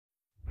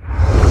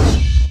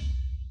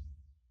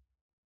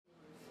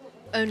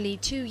Only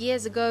 2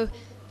 years ago,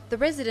 the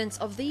residents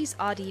of these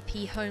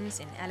RDP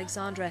homes in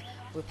Alexandra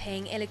were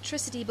paying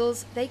electricity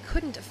bills they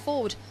couldn't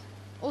afford,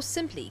 or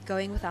simply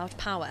going without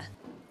power.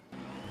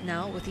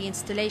 Now, with the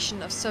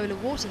installation of solar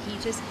water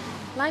heaters,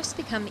 life's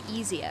become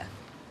easier.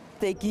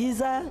 The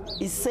geyser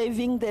is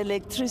saving the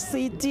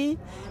electricity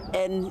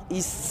and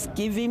is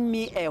giving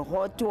me a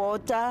hot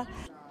water.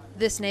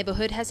 This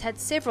neighbourhood has had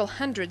several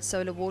hundred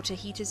solar water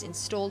heaters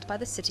installed by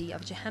the city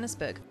of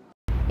Johannesburg.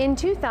 In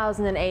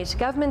 2008,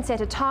 government set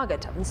a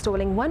target of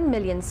installing 1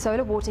 million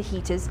solar water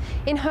heaters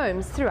in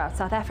homes throughout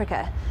South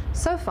Africa.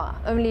 So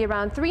far, only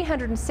around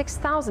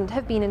 306,000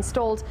 have been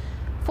installed,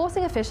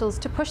 forcing officials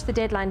to push the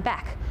deadline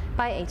back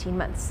by 18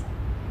 months.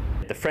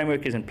 The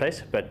framework is in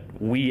place, but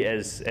we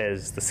as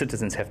the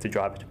citizens have to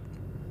drive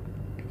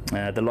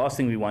it. The last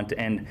thing we want,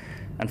 and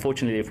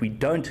unfortunately if we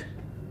don't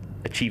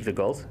achieve the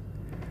goals,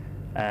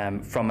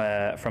 from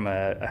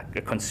a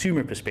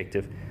consumer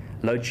perspective,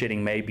 load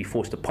shedding may be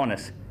forced upon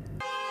us.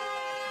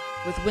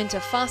 With winter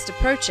fast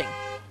approaching,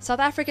 South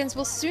Africans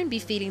will soon be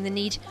feeling the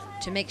need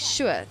to make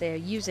sure they are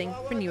using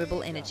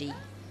renewable energy.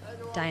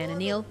 Diana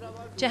Neal,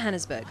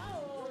 Johannesburg.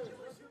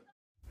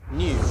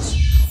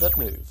 News that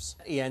moves.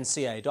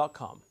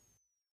 eNCA.com.